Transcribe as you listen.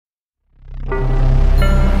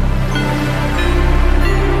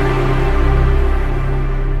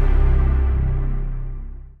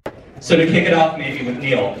So to kick it off maybe with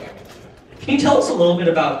Neil, can you tell us a little bit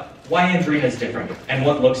about why Andrina is different and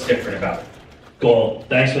what looks different about it? Cool,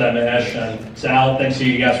 thanks for that, Mahesh. And Sal, thanks to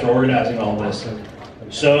you guys for organizing all this.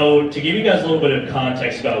 So to give you guys a little bit of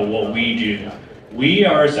context about what we do, we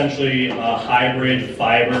are essentially a hybrid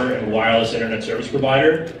fiber and wireless internet service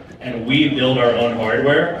provider, and we build our own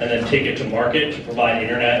hardware and then take it to market to provide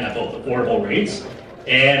internet at both affordable rates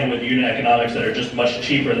and with unit economics that are just much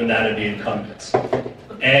cheaper than that of the incumbents.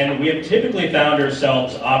 And we have typically found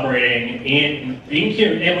ourselves operating in, being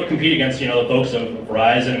able to compete against, the folks of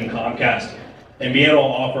Verizon and Comcast and be able to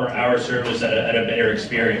offer our service at a better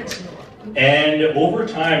experience. And over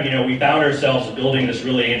time, we found ourselves building this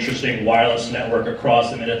really interesting wireless network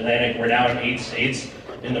across the Mid-Atlantic. We're now in 8 states,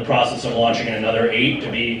 in the process of launching in another 8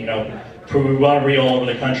 to be, we want to be all over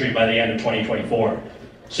the country by the end of 2024.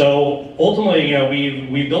 So ultimately,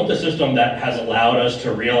 we built a system that has allowed us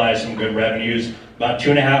to realize some good revenues, about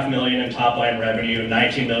 $2.5 million in top line revenue,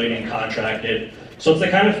 $19 million in contracted. So it's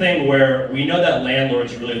the kind of thing where we know that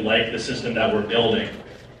landlords really like the system that we're building.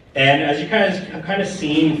 And as you guys have kind of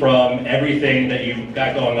seen from everything that you've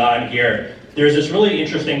got going on here, there's this really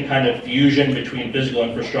interesting kind of fusion between physical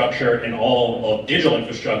infrastructure and all of digital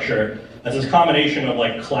infrastructure as this combination of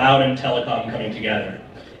like cloud and telecom coming together.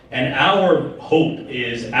 And our hope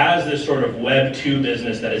is, as this sort of Web 2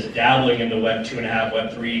 business that is dabbling in the Web 2.5,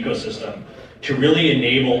 Web 3 ecosystem, to really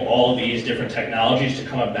enable all of these different technologies to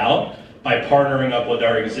come about by partnering up with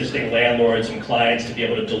our existing landlords and clients to be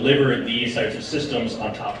able to deliver these types of systems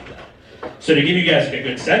on top of that. So to give you guys a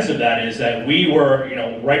good sense of that is that we were,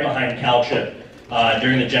 right behind CalChip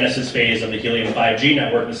during the genesis phase of the Helium 5G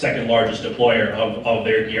network, the second largest deployer of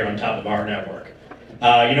their gear on top of our network.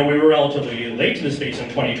 We were relatively late to the space in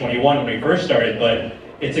 2021 when we first started, but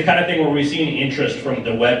it's the kind of thing where we've seen interest from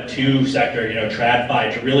the Web 2 sector,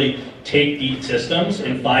 TradFi, to really take these systems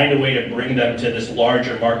and find a way to bring them to this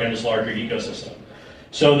larger market and this larger ecosystem.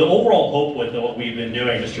 So the overall hope with what we've been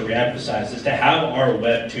doing, just to reemphasize, is to have our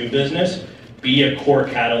Web 2 business be a core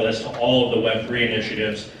catalyst to all of the Web 3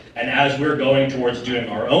 initiatives. And as we're going towards doing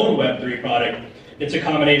our own Web 3 product, it's a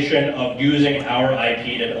combination of using our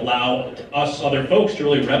IP to allow us other folks to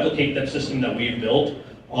really replicate that system that we've built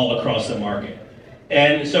all across the market.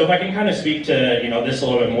 And so if I can kind of speak to this a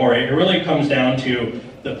little bit more, it really comes down to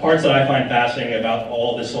the parts that I find fascinating about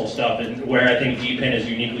all this whole stuff, and where I think DePIN is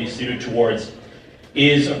uniquely suited towards,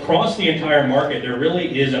 is across the entire market, there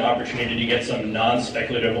really is an opportunity to get some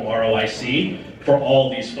non-speculative ROIC for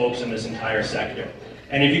all these folks in this entire sector.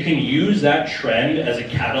 And if you can use that trend as a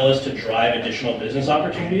catalyst to drive additional business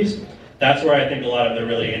opportunities, that's where I think a lot of the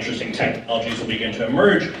really interesting technologies will begin to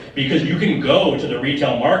emerge, because you can go to the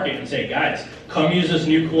retail market and say, guys, come use this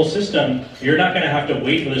new cool system. You're not going to have to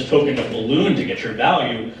wait for this token to balloon to get your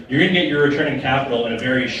value. You're going to get your return in capital in a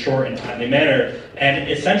very short and timely manner. And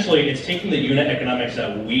essentially, it's taking the unit economics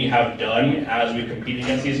that we have done as we compete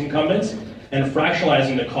against these incumbents and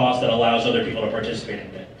fractionalizing the cost that allows other people to participate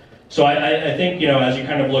in it. So I think, as you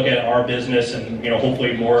kind of look at our business and,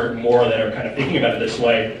 hopefully more that are kind of thinking about it this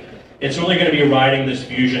way, it's really going to be riding this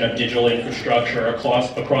fusion of digital infrastructure across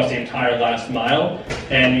the entire last mile,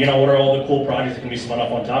 and what are all the cool projects that can be spun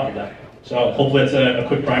up on top of that. So hopefully it's a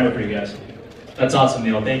quick primer for you guys. That's awesome,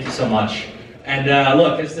 Neil. Thank you so much. And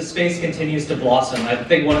look, as the space continues to blossom, I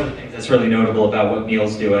think one of the things that's really notable about what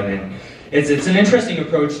Neil's doing, and it's an interesting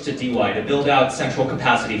approach to DY, to build out central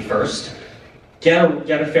capacity first, get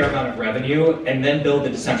a fair amount of revenue, and then build the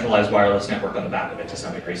decentralized wireless network on the back of it to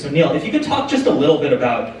some degree. So Neil, if you could talk just a little bit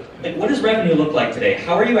about, what does revenue look like today?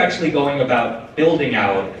 How are you actually going about building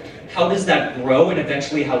out? How does that grow, and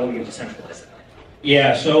eventually how will you decentralize it?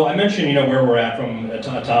 Yeah, so I mentioned where we're at from a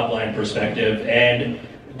top line perspective, and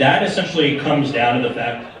that essentially comes down to the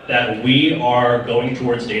fact that we are going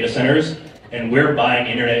towards data centers, and we're buying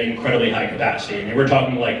internet at incredibly high capacity. I mean, we're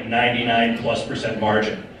talking like 99+%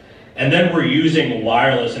 margin. And then we're using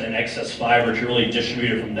wireless and an excess fiber to really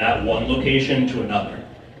distribute it from that one location to another.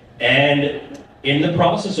 And in the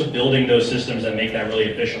process of building those systems that make that really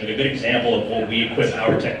efficient, a good example of what we equip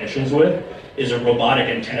our technicians with is a robotic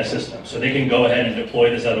antenna system. So they can go ahead and deploy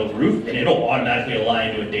this out of the roof, and it'll automatically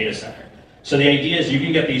align to a data center. So the idea is you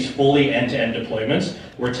can get these fully end-to-end deployments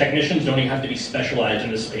where technicians don't even have to be specialized in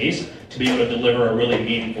the space to be able to deliver a really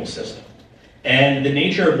meaningful system. And the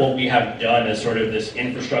nature of what we have done as sort of this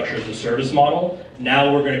infrastructure as a service model,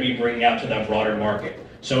 now we're going to be bringing out to that broader market.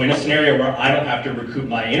 So in a scenario where I don't have to recoup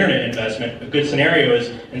my internet investment, a good scenario is,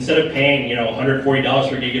 instead of paying $140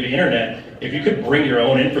 for a gig of internet, if you could bring your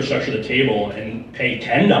own infrastructure to the table and pay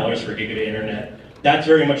 $10 for a gig of internet, that's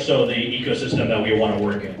very much so the ecosystem that we want to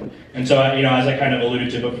work in. And so, as I kind of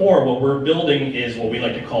alluded to before, what we're building is what we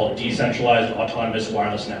like to call decentralized autonomous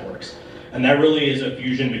wireless networks. And that really is a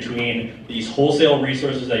fusion between these wholesale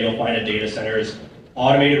resources that you'll find at data centers,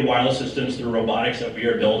 automated wireless systems through robotics that we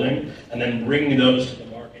are building, and then bringing those to the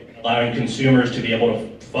market and allowing consumers to be able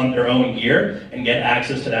to fund their own gear and get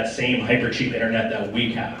access to that same hyper cheap internet that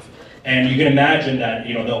we have. And you can imagine that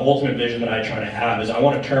the ultimate vision that I try to have is I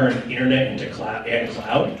want to turn internet into cloud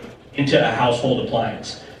into a household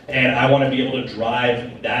appliance. And I want to be able to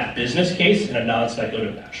drive that business case in a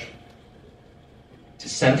non-speculative fashion.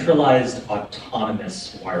 Decentralized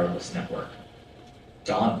autonomous wireless network.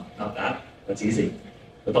 Done, not that. That's easy.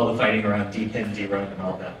 With all the fighting around DePIN, DRAM, and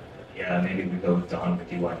all that. Yeah, maybe we go with Don with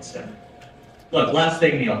DY instead. Look, last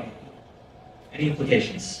thing, Neil. Any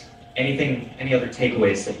implications? Any other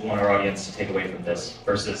takeaways that you want our audience to take away from this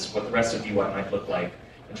versus what the rest of DY might look like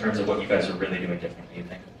in terms of what you guys are really doing differently, you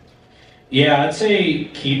think? Yeah, I'd say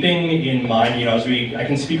keeping in mind, I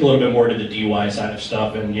can speak a little bit more to the DY side of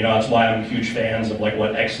stuff, and that's why I'm huge fans of like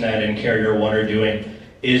what XNet and Carrier One are doing,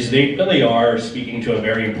 is they really are speaking to a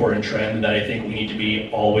very important trend that I think we need to be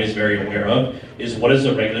always very aware of, is what is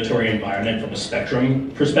the regulatory environment from a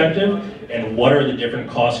spectrum perspective, and what are the different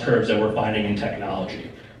cost curves that we're finding in technology.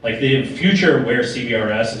 Like the future where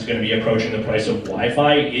CBRS is going to be approaching the price of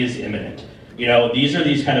Wi-Fi is imminent. These are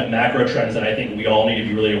these kind of macro trends that I think we all need to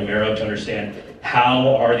be really aware of to understand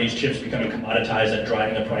how are these chips becoming commoditized at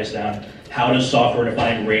driving the price down? How does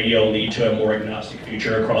software-defined radio lead to a more agnostic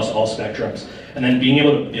future across all spectrums? And then being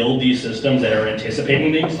able to build these systems that are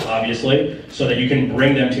anticipating these, obviously, so that you can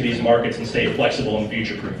bring them to these markets and stay flexible and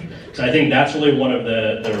future-proof. So I think that's really one of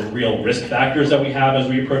the real risk factors that we have as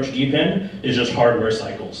we approach DePIN, is just hardware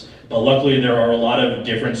cycles. But luckily there are a lot of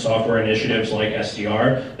different software initiatives like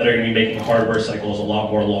SDR that are going to be making hardware cycles a lot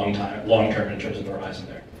more long-term in terms of the horizon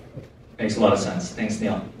there. Makes a lot of sense. Thanks,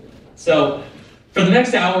 Neil. So for the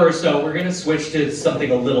next hour or so, we're going to switch to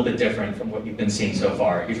something a little bit different from what you've been seeing so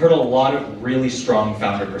far. You've heard a lot of really strong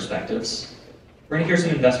founder perspectives. We're going to hear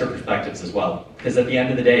some investor perspectives as well, because at the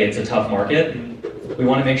end of the day, it's a tough market. And we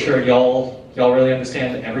want to make sure y'all really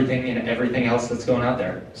understand everything and everything else that's going out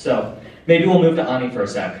there. So maybe we'll move to Ani for a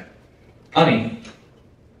sec. Ani,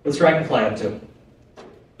 what's Dragonfly up to?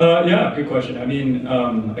 Yeah, good question. I mean,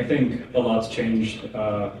 I think a lot's changed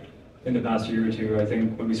in the past year or two. I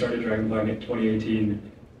think when we started Dragonfly in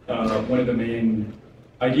 2018, one of the main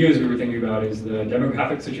ideas we were thinking about is the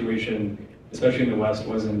demographic situation, especially in the West,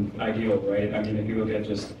 wasn't ideal, right? I mean, if you look at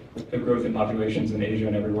just the growth in populations in Asia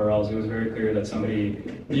and everywhere else, it was very clear that somebody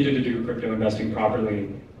needed to do crypto investing properly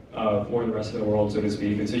for the rest of the world, so to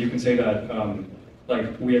speak. And so you can say that like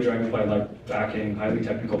we at Dragonfly like backing highly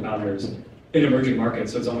technical founders in emerging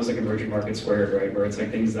markets. So it's almost like emerging market squared, right? Where it's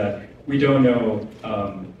like things that we don't know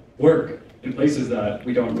work in places that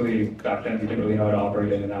we don't really, back then we didn't really know how to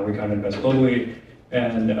operate in, and now we kind of invest globally.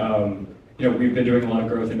 And we've been doing a lot of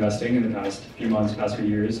growth investing in the past few months, past few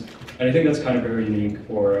years. And I think that's kind of very unique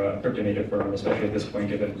for a crypto native firm, especially at this point,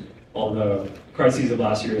 given all the crises of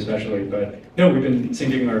last year especially. But no, we've been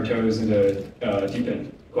sinking our toes into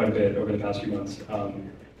DePIN quite a bit over the past few months.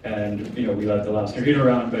 And we led the last Anirudh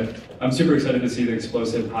round, but I'm super excited to see the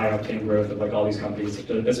explosive high octane growth of like all these companies,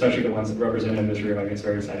 especially the ones that represent in this room. I think it's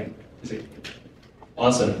very exciting to see.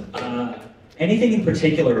 Awesome. Anything in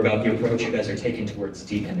particular about the approach you guys are taking towards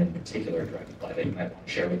DePIN in particular, Dragonfly, that you might want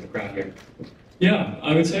to share with the crowd here? Yeah,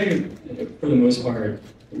 I would say for the most part,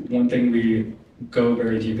 one thing we go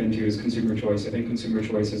very deep into is consumer choice. I think consumer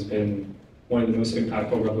choice has been one of the most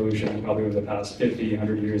impactful revolutions probably over the past 50,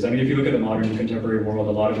 100 years. I mean, if you look at the modern contemporary world,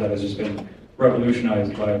 a lot of that has just been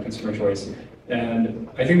revolutionized by consumer choice. And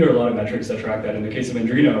I think there are a lot of metrics that track that. In the case of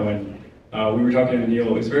Andrino, when we were talking to Neil,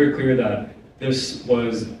 it was very clear that this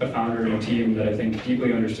was a founder and a team that I think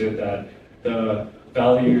deeply understood that the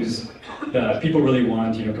values that people really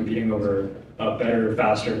want, competing over better,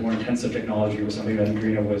 faster, more intensive technology was something that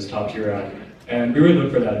Andrino was top tier at. And we really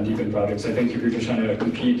look for that in DePIN projects. I think if you're just trying to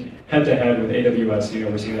compete head-to-head with AWS,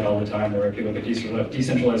 we're seeing that all the time, where if you look at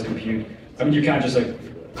decentralized compute, I mean, you can't just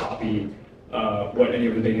copy what any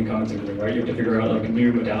of the big incumbents are doing, right? You have to figure out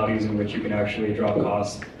new modalities in which you can actually drop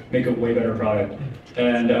costs, make a way better product.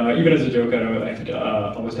 And even as a joke,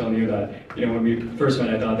 I was telling you that, when we first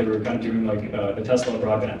met, I thought they were kind of doing the Tesla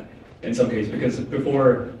broadband in some cases, because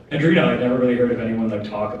before Andrino, I'd never really heard of anyone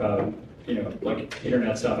talk about,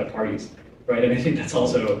 internet stuff at parties. Right, and I think that's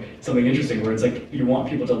also something interesting where it's you want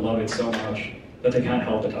people to love it so much that they can't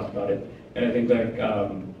help but talk about it. And I think that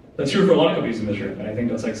that's true for a lot of companies in this room. And I think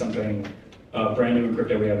that's something brand new in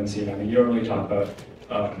crypto we haven't seen. I mean, you don't really talk about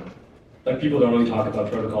but people don't really talk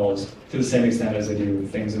about protocols to the same extent as they do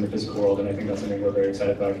things in the physical world, and I think that's something we're very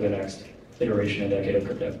excited about for the next iteration and decade of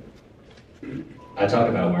crypto. I talk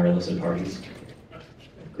about wireless at parties.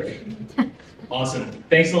 Great. Awesome.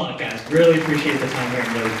 Thanks a lot, guys. Really appreciate the time here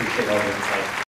and really appreciate all the insight.